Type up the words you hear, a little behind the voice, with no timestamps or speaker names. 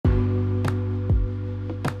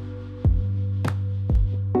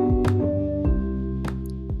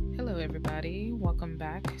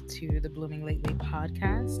to the Blooming Lately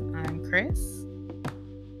podcast. I'm Chris,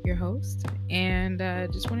 your host, and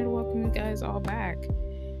just wanted to welcome you guys all back.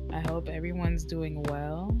 I hope everyone's doing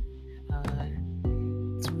well. Uh,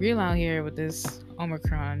 it's real out here with this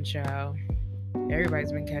Omicron child.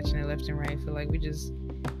 Everybody's been catching it left and right. Feel like we just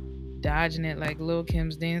dodging it like Lil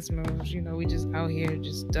Kim's dance moves. We just out here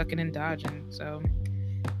just ducking and dodging. So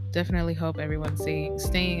definitely hope everyone's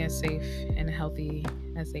staying as safe and healthy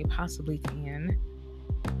as they possibly can.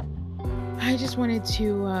 I just wanted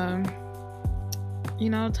to,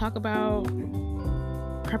 talk about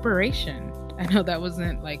preparation. I know that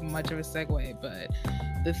wasn't like much of a segue, but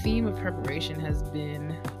the theme of preparation has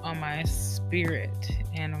been on my spirit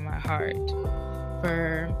and on my heart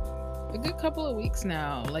for a good couple of weeks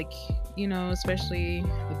now. Especially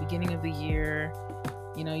the beginning of the year,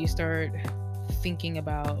 you start thinking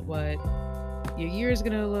about what your year is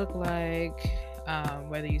going to look like,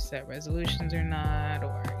 whether you set resolutions or not,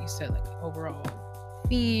 or you set like an overall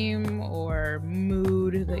theme or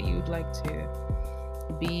mood that you'd like to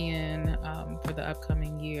be in for the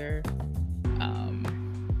upcoming year.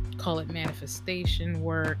 Call it manifestation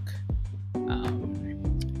work,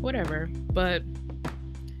 whatever. But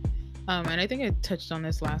and I think I touched on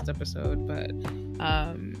this last episode, but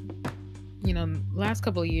last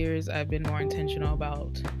couple of years I've been more intentional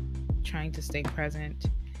about trying to stay present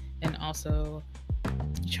and also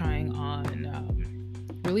trying on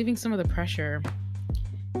relieving some of the pressure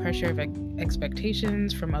of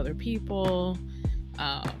expectations from other people,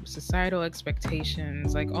 societal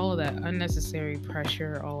expectations, like all of that unnecessary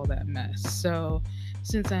pressure, all of that mess. So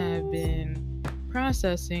since I have been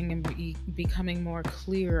processing and becoming more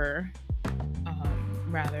clearer,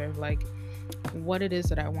 rather like what it is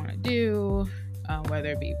that I want to do,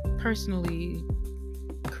 whether it be personally,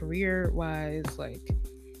 career-wise, like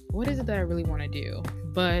what is it that I really want to do.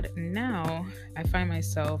 But now I find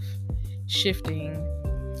myself shifting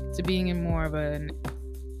to being in more of an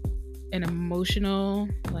emotional,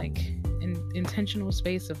 like intentional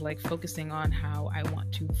space of like focusing on how I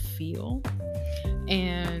want to feel.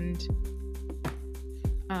 And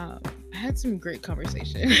I had some great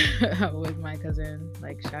conversation with my cousin.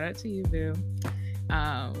 Like, shout out to you, boo.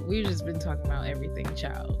 We've just been talking about everything,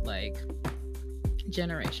 child, like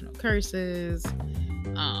generational curses,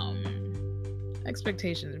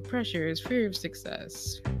 expectations and pressures, fear of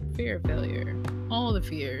success, fear of failure, all the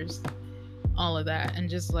fears, all of that. And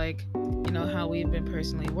just like, how we've been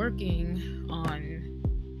personally working on,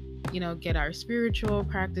 get our spiritual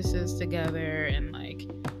practices together and like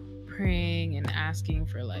praying and asking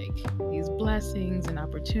for like these blessings and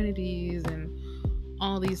opportunities and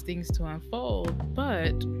all these things to unfold.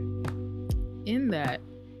 But in that,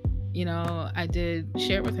 I did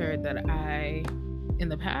share with her that I in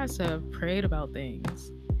the past have prayed about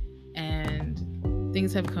things and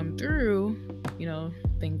things have come through,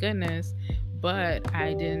 thank goodness, but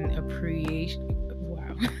I didn't appreciate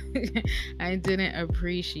I didn't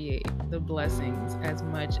appreciate the blessings as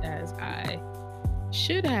much as I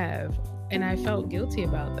should have. And I felt guilty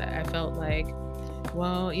about that. I felt like,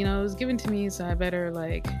 well, it was given to me, so I better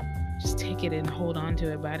like just take it and hold on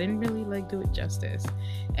to it. But I didn't really like do it justice.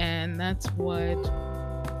 And that's what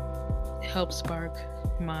helped spark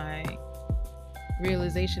my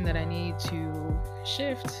realization that I need to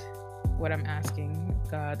shift what I'm asking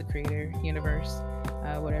God, the creator, universe,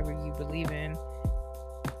 whatever you believe in.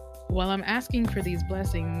 While I'm asking for these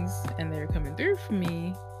blessings and they're coming through for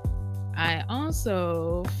me, I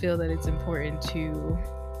also feel that it's important to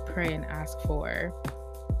pray and ask for,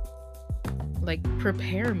 like,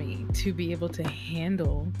 prepare me to be able to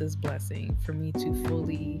handle this blessing, for me to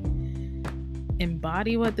fully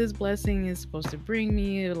embody what this blessing is supposed to bring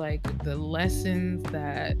me, like the lessons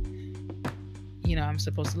that I'm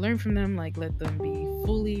supposed to learn from them, like let them be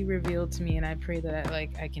fully revealed to me. And I pray that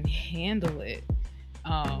I can handle it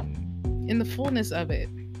in the fullness of it.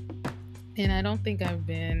 And I don't think I've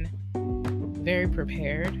been very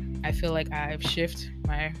prepared. I feel like I've shifted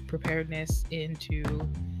my preparedness into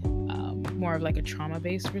more of like a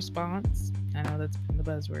trauma-based response. I know that's been the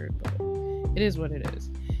buzzword, but it is what it is.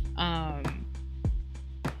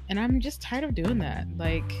 And I'm just tired of doing that.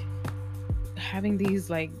 Like having these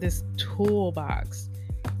like this toolbox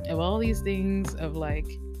of all these things of like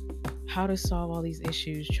how to solve all these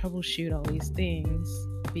issues, troubleshoot all these things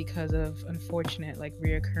because of unfortunate like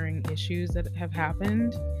reoccurring issues that have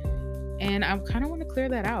happened. And I kind of want to clear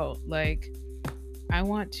that out. Like I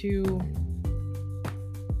want to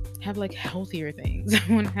have like healthier things.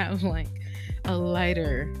 I want to have like a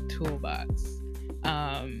lighter toolbox.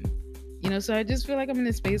 So I just feel like I'm in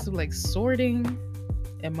a space of like sorting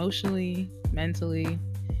emotionally, mentally,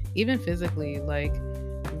 even physically, like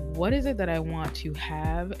what is it that I want to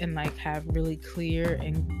have, and like have really clear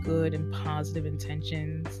and good and positive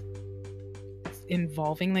intentions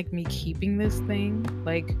involving like me keeping this thing.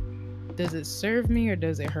 Like, does it serve me or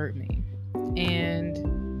does it hurt me? And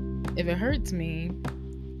if it hurts me,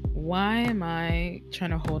 why am I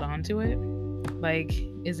trying to hold on to it? Like,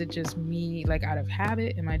 is it just me, like, out of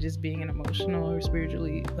habit? Am I just being an emotional or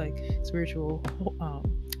spiritual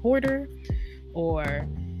hoarder? Or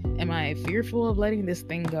am I fearful of letting this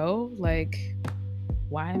thing go? Like,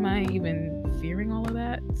 why am I even fearing all of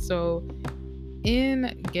that? So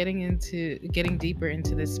in getting deeper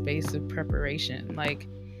into this space of preparation, like,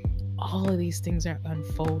 all of these things are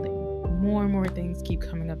unfolding. More and more things keep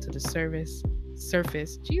coming up to the surface.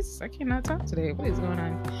 Jesus, I cannot talk today. What is going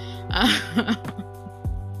on?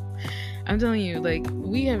 I'm telling you, like,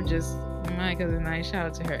 we have just, my cousin and I, shout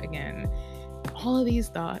out to her again, all of these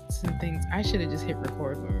thoughts and things, I should have just hit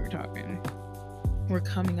record when we were talking. We're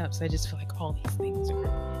coming up, so I just feel like all these things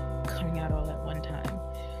are coming out all at one time.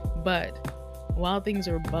 But while things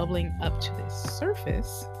are bubbling up to the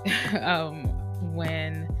surface,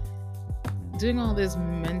 when doing all this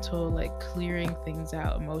mental, like, clearing things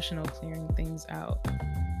out, emotional clearing things out,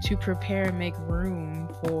 to prepare and make room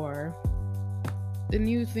for the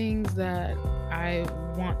new things that I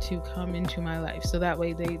want to come into my life, so that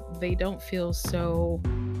way they don't feel so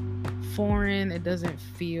foreign. It doesn't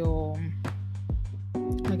feel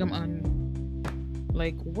like I'm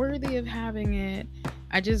worthy of having it.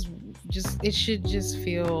 I just it should just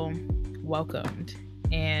feel welcomed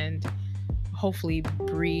and hopefully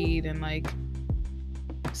breed and like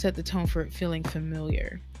set the tone for it feeling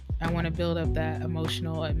familiar. I want to build up that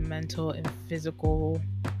emotional and mental and physical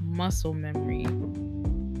muscle memory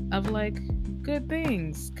of like good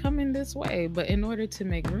things coming this way. But in order to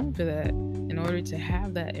make room for that, in order to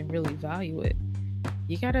have that and really value it,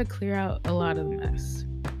 you gotta clear out a lot of the mess.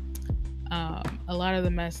 A lot of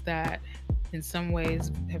the mess that in some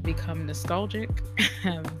ways have become nostalgic,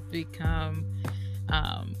 have become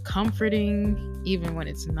comforting even when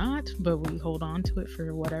it's not, but we hold on to it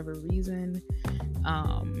for whatever reason.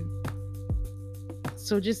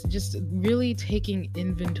 So just really taking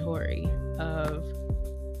inventory of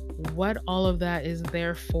what all of that is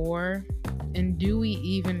there for, and do we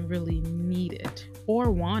even really need it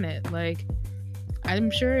or want it? Like,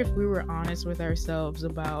 I'm sure if we were honest with ourselves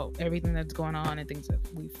about everything that's going on and things that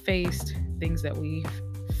we faced, things that we've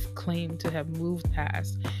claimed to have moved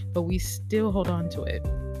past, but we still hold on to it.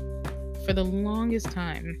 For the longest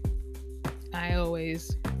time, I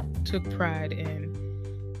always took pride in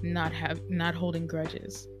not holding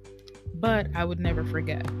grudges, but I would never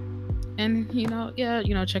forget. And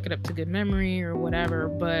chalk it up to good memory or whatever,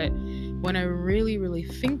 but when I really, really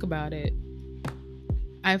think about it,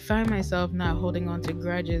 I find myself not holding on to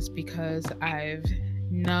grudges because I've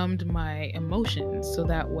numbed my emotions, so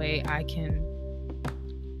that way I can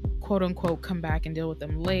quote unquote come back and deal with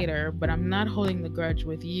them later. But I'm not holding the grudge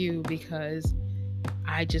with you because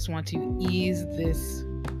I just want to ease this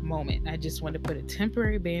moment. I just want to put a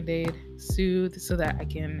temporary band-aid, soothe, so that I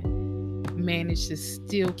can manage to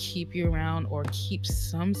still keep you around or keep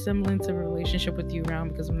some semblance of a relationship with you around,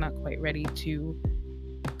 because I'm not quite ready to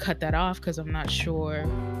cut that off, because I'm not sure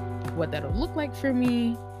what that'll look like for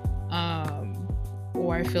me,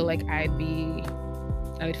 or I feel like I'd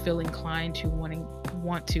feel inclined to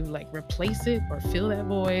want to like replace it or fill that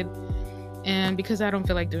void. And because I don't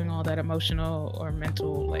feel like doing all that emotional or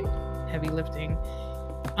mental like heavy lifting,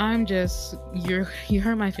 I'm just, you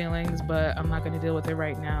hurt my feelings, but I'm not going to deal with it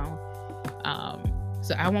right now.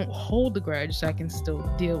 So I won't hold the grudge, so I can still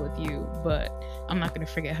deal with you, but I'm not going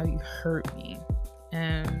to forget how you hurt me.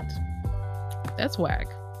 And that's whack.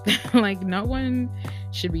 Like, no one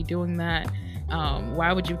should be doing that.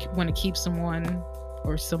 Why would you want to keep someone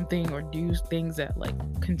or something or do things that like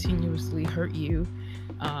continuously hurt you,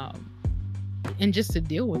 and just to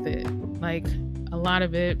deal with it? Like, a lot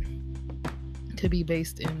of it could be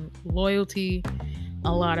based in loyalty,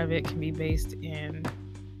 a lot of it can be based in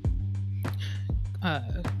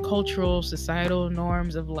cultural, societal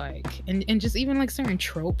norms of like, and just even like certain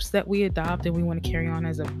tropes that we adopt and we want to carry on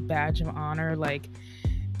as a badge of honor, like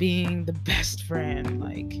being the best friend,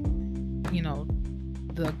 like,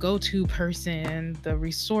 the go-to person, the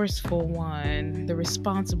resourceful one, the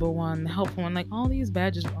responsible one, the helpful one, like all these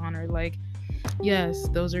badges of honor. Like, yes,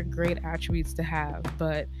 those are great attributes to have,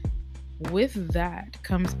 but with that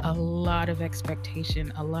comes a lot of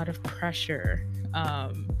expectation, a lot of pressure,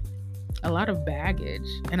 a lot of baggage,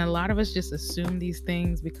 and a lot of us just assume these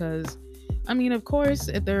things because, of course,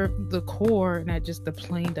 at the core and at just the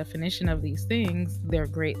plain definition of these things, they're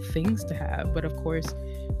great things to have. But of course,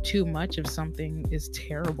 too much of something is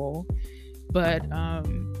terrible, but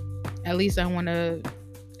at least I want to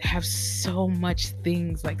have so much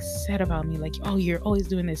things like said about me, like, oh, you're always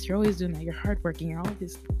doing this, you're always doing that, you're hardworking, you're all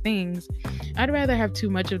these things. I'd rather have too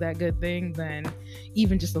much of that good thing than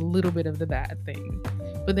even just a little bit of the bad thing.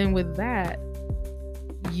 But then with that,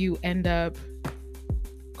 you end up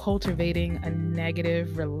cultivating a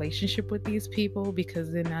negative relationship with these people,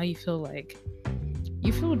 because then now you feel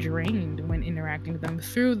drained when interacting with them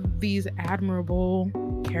through these admirable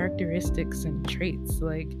characteristics and traits.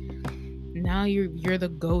 Like, now you're the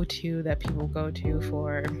go-to that people go to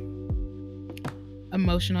for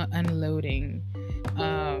emotional unloading.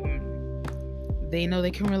 They know they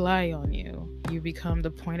can rely on you. You become the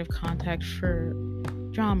point of contact for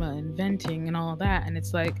drama and venting and all that. And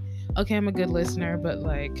it's like, okay, I'm a good listener, but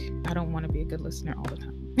like, I don't want to be a good listener all the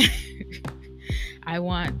time. I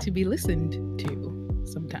want to be listened to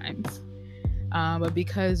sometimes. But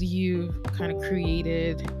because you've kind of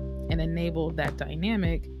created and enabled that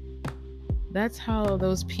dynamic, that's how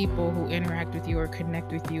those people who interact with you or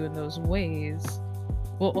connect with you in those ways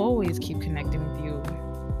will always keep connecting with you.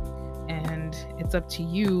 And it's up to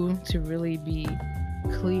you to really be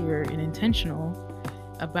clear and intentional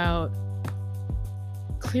about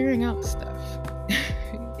clearing out stuff.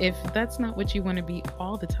 If that's not what you want to be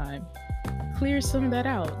all the time, clear some of that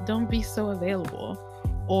out. Don't be so available,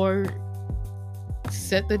 or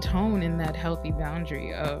set the tone in that healthy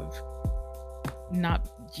boundary of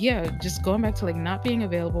just going back to like not being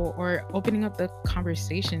available, or opening up the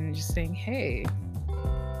conversation and just saying, hey,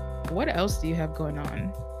 what else do you have going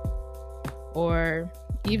on? Or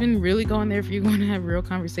even really going there, if you're going to have real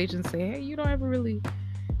conversations, say, hey, you don't ever really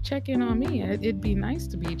check in on me. It'd be nice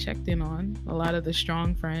to be checked in on. A lot of the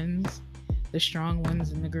strong friends, the strong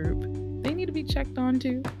ones in the group, they need to be checked on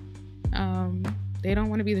too. They don't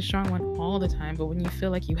want to be the strong one all the time, but when you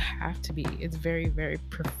feel like you have to be, it's very, very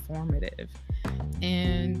performative.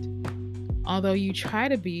 And although you try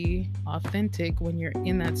to be authentic when you're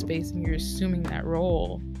in that space and you're assuming that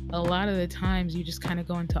role, a lot of the times you just kind of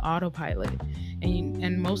go into autopilot.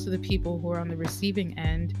 And most of the people who are on the receiving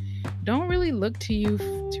end don't really look to you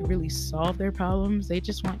to really solve their problems. They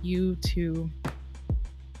just want you to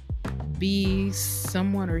be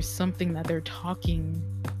someone or something that they're talking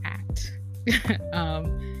at.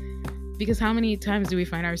 Because how many times do we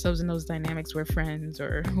find ourselves in those dynamics where friends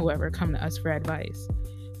or whoever come to us for advice,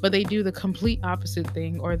 but they do the complete opposite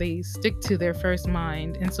thing, or they stick to their first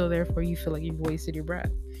mind, and so therefore you feel like you've wasted your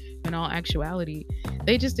breath. In all actuality,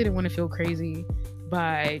 they just didn't want to feel crazy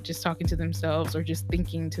by just talking to themselves or just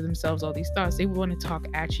thinking to themselves all these thoughts. They want to talk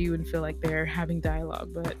at you and feel like they're having dialogue,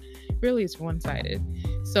 but really it's one-sided.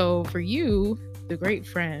 So for you, the great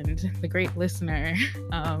friend, the great listener,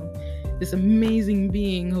 this amazing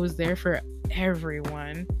being who is there for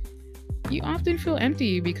everyone, you often feel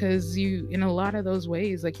empty because you, in a lot of those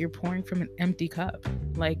ways, like you're pouring from an empty cup.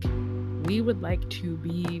 Like, we would like to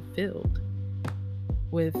be filled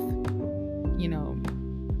with,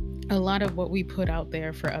 a lot of what we put out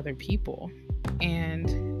there for other people,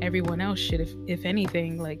 and everyone else should, if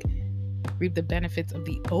anything, like reap the benefits of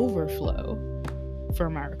the overflow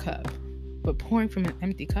from our cup. But pouring from an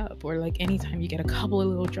empty cup, or like anytime you get a couple of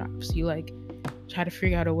little drops, you like try to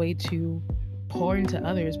figure out a way to pour into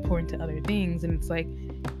others, pour into other things, and it's like,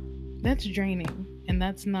 that's draining. And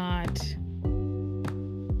that's not,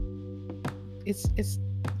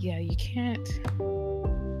 you can't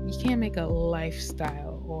make a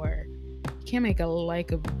lifestyle, or you can't make a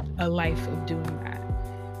life of doing that.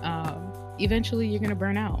 Eventually you're gonna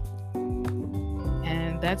burn out,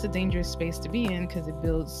 and that's a dangerous space to be in, because it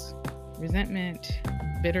builds resentment,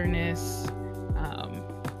 bitterness,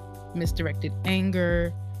 misdirected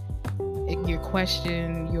anger. You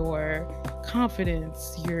question your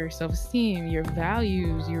confidence, your self-esteem, your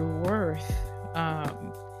values, your worth,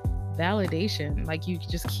 validation. Like, you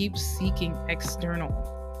just keep seeking external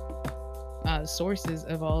sources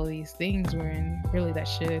of all of these things, wherein really that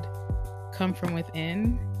should come from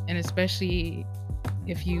within. And especially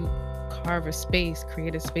if you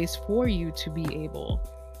create a space for you to be able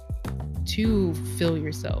to fill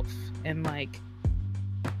yourself and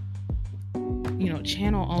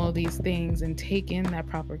channel all of these things and take in that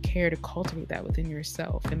proper care to cultivate that within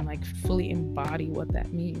yourself, and fully embody what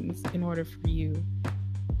that means in order for you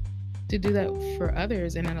to do that for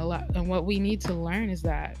others. And what we need to learn is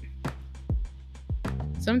that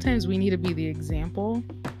sometimes we need to be the example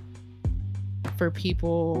for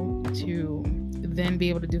people to then be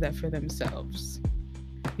able to do that for themselves.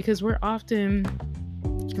 Because we're often,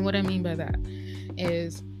 and what I mean by that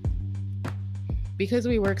is, because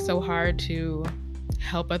we work so hard to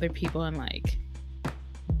help other people and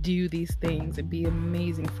do these things and be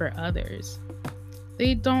amazing for others,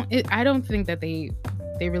 I don't think that they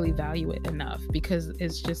really value it enough, because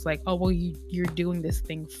it's just like, oh well, you're doing this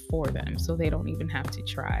thing for them, so they don't even have to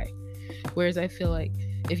try. Whereas I feel like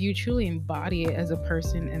if you truly embody it as a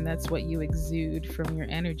person and that's what you exude from your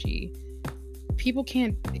energy, people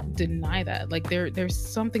can't deny that. Like there's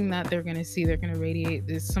something that they're going to see, they're going to radiate,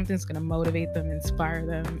 there's something that's going to motivate them, inspire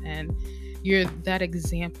them, and you're that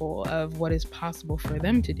example of what is possible for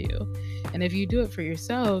them to do. And if you do it for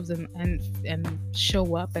yourselves and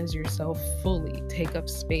show up as yourself fully, take up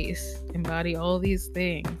space, embody all these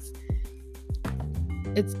things,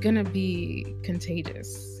 it's gonna be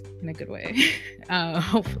contagious in a good way.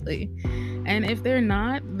 Hopefully. And if they're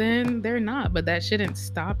not, then they're not, but that shouldn't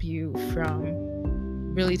stop you from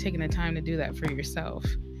really taking the time to do that for yourself.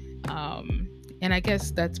 And I guess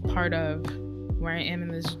that's part of where I am in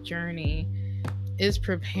this journey, is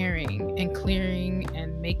preparing and clearing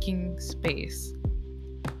and making space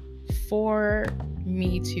for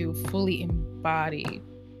me to fully embody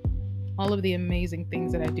all of the amazing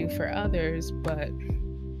things that I do for others. But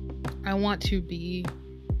I want to be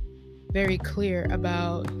very clear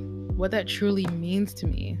about what that truly means to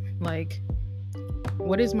me. Like,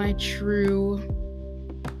 what is my true,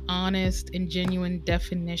 honest, and genuine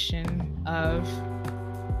definition of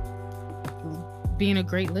being a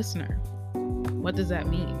great listener? What does that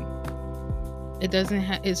mean? It doesn't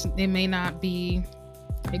it may not be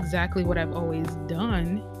exactly what I've always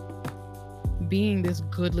done. Being this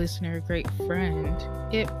good listener, great friend,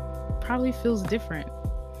 it probably feels different,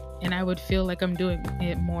 and I would feel like I'm doing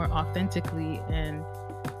it more authentically and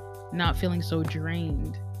not feeling so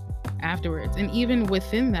drained afterwards. And even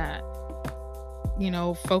within that,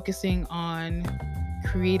 focusing on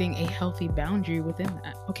creating a healthy boundary within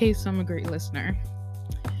that. Okay, so I'm a great listener.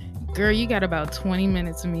 Girl, you got about 20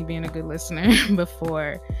 minutes of me being a good listener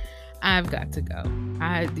before I've got to go.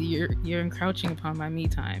 You're encroaching upon my me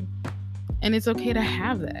time. And it's okay to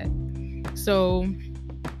have that. So,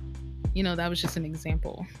 that was just an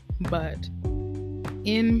example. But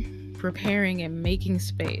in preparing and making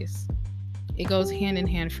space, it goes hand in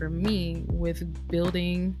hand for me with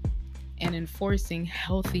building and enforcing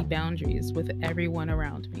healthy boundaries with everyone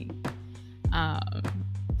around me.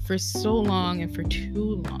 For so long and for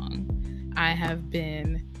too long, I have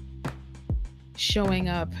been showing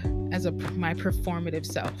up as my performative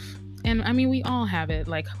self. And I mean, we all have it.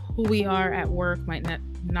 Like, who we are at work might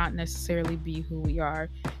not necessarily be who we are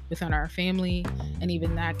within our family. And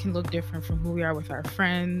even that can look different from who we are with our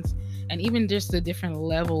friends. And even just a different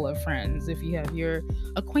level of friends. If you have your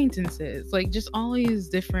acquaintances, like just all these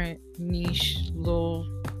different niche little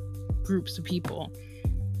groups of people.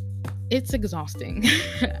 It's exhausting.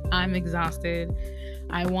 I'm exhausted.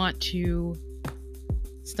 I want to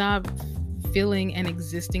stop feeling and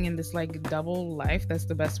existing in this like double life. That's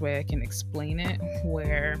the best way I can explain it,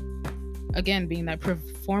 where again, being that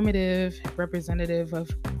performative representative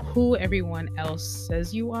of who everyone else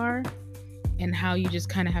says you are and how you just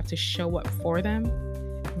kind of have to show up for them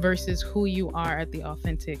versus who you are at the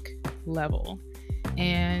authentic level.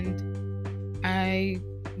 And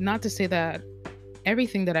not to say that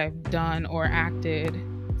everything that I've done or acted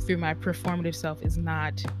through my performative self is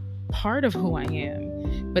not part of who I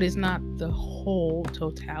am, but it's not the whole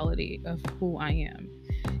totality of who I am.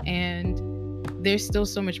 And there's still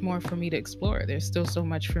so much more for me to explore. There's still so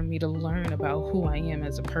much for me to learn about who I am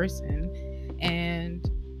as a person. And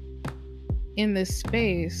in this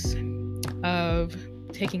space of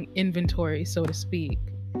taking inventory, so to speak,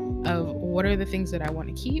 of what are the things that I want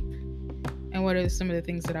to keep and what are some of the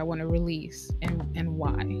things that I want to release and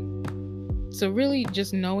why. So really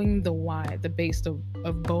just knowing the why, the base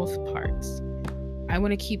of both parts. I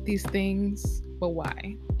want to keep these things, but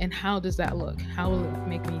why? And how does that look? How will it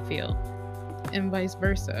make me feel? And vice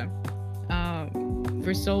versa.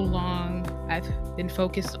 For so long, I've been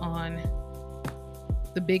focused on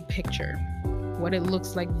the big picture, what it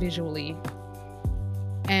looks like visually.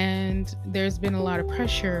 And there's been a lot of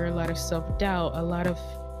pressure, a lot of self-doubt, a lot of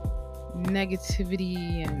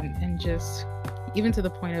negativity, and just even to the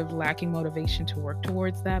point of lacking motivation to work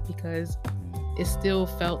towards that, because it still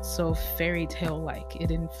felt so fairy tale like. It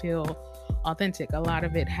didn't feel authentic. A lot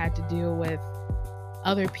of it had to deal with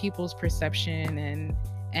other people's perception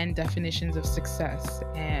and definitions of success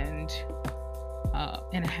and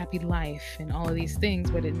a happy life and all of these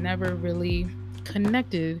things, but it never really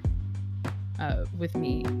connected with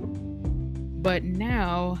me. But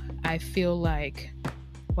now I feel like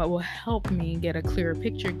what will help me get a clearer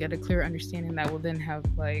picture, get a clearer understanding that will then have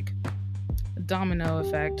like a domino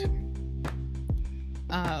effect,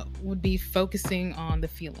 would be focusing on the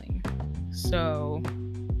feeling. So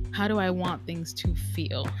How do I want things to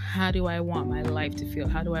feel? How do I want my life to feel?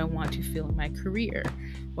 How do I want to feel in my career?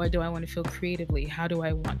 What do I want to feel creatively? How do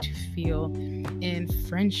I want to feel in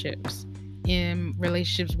friendships, in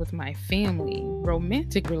relationships with my family,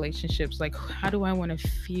 romantic relationships? Like, how do I want to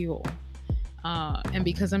feel? And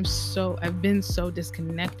because I've been so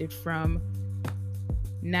disconnected from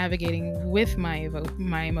navigating with my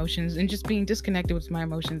emotions and just being disconnected with my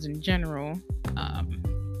emotions in general.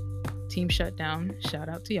 Team shutdown, shout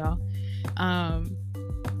out to y'all.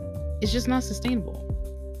 It's just not sustainable.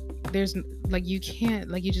 There's like, you can't,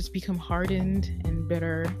 like, you just become hardened and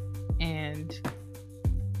bitter and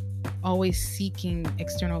always seeking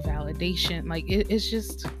external validation. Like it's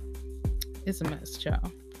a mess,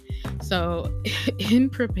 y'all. So in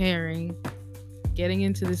preparing, getting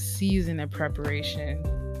into the season of preparation,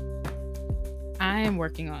 I am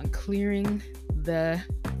working on clearing the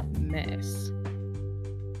mess.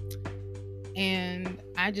 And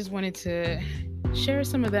I just wanted to share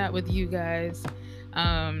some of that with you guys.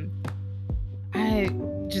 I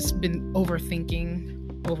just been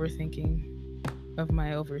overthinking of my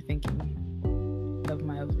overthinking,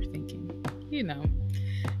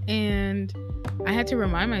 And I had to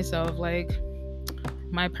remind myself, like,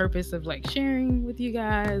 my purpose of like sharing with you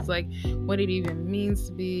guys, like what it even means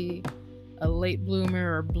to be a late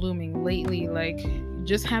bloomer or blooming lately, like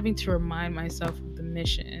just having to remind myself of the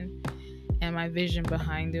mission and my vision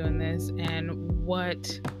behind doing this, and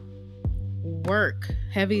what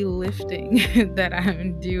heavy lifting that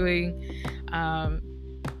I'm doing,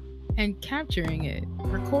 and capturing it,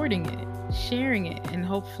 recording it, sharing it, and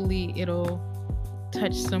hopefully it'll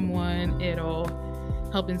touch someone, it'll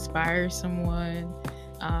help inspire someone.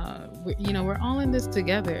 We're all in this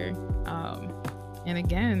together. And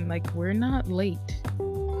again, like, we're not late.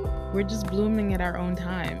 We're just blooming at our own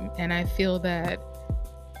time. And I feel that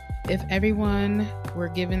if everyone were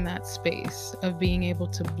given that space of being able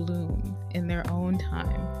to bloom in their own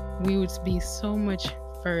time, we would be so much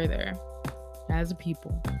further as a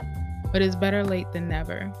people. But it's better late than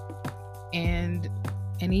never. And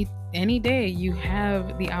any day you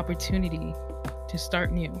have the opportunity to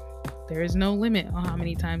start new. There is no limit on how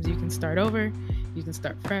many times you can start over. You can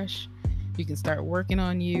start fresh. You can start working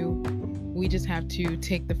on you. We just have to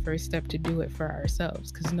take the first step to do it for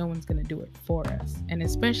ourselves, because no one's going to do it for us. And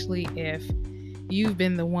especially if you've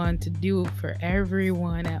been the one to do it for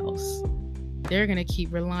everyone else, they're going to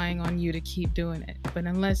keep relying on you to keep doing it. But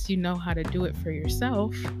unless you know how to do it for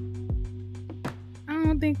yourself, I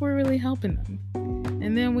don't think we're really helping them.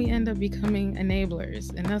 And then we end up becoming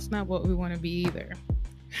enablers, and that's not what we want to be either.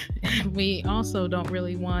 We also don't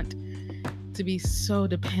really want to be so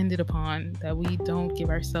dependent upon that we don't give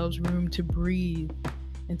ourselves room to breathe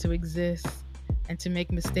and to exist and to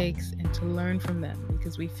make mistakes and to learn from them,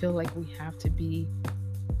 because we feel like we have to be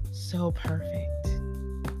so perfect.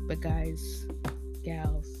 But guys,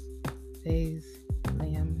 gals, theys,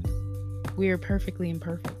 lambs, we are perfectly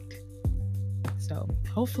imperfect. So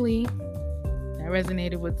hopefully that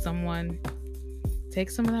resonated with someone. Take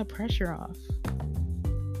some of that pressure off.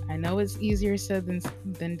 I know it's easier said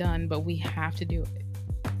than done, but we have to do it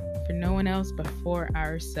for no one else but for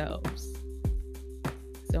ourselves.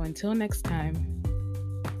 So until next time,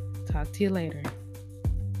 talk to you later.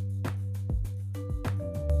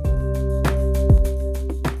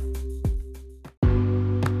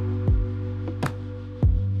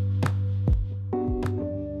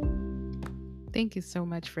 Thank you so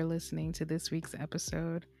much for listening to this week's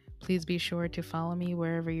episode. Please be sure to follow me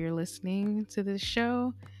wherever you're listening to this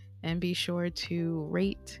show, and be sure to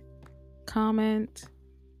rate, comment,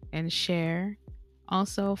 and share.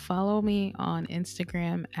 Also, follow me on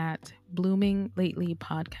Instagram at Blooming Lately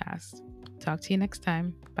Podcast. Talk to you next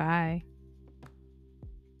time. Bye.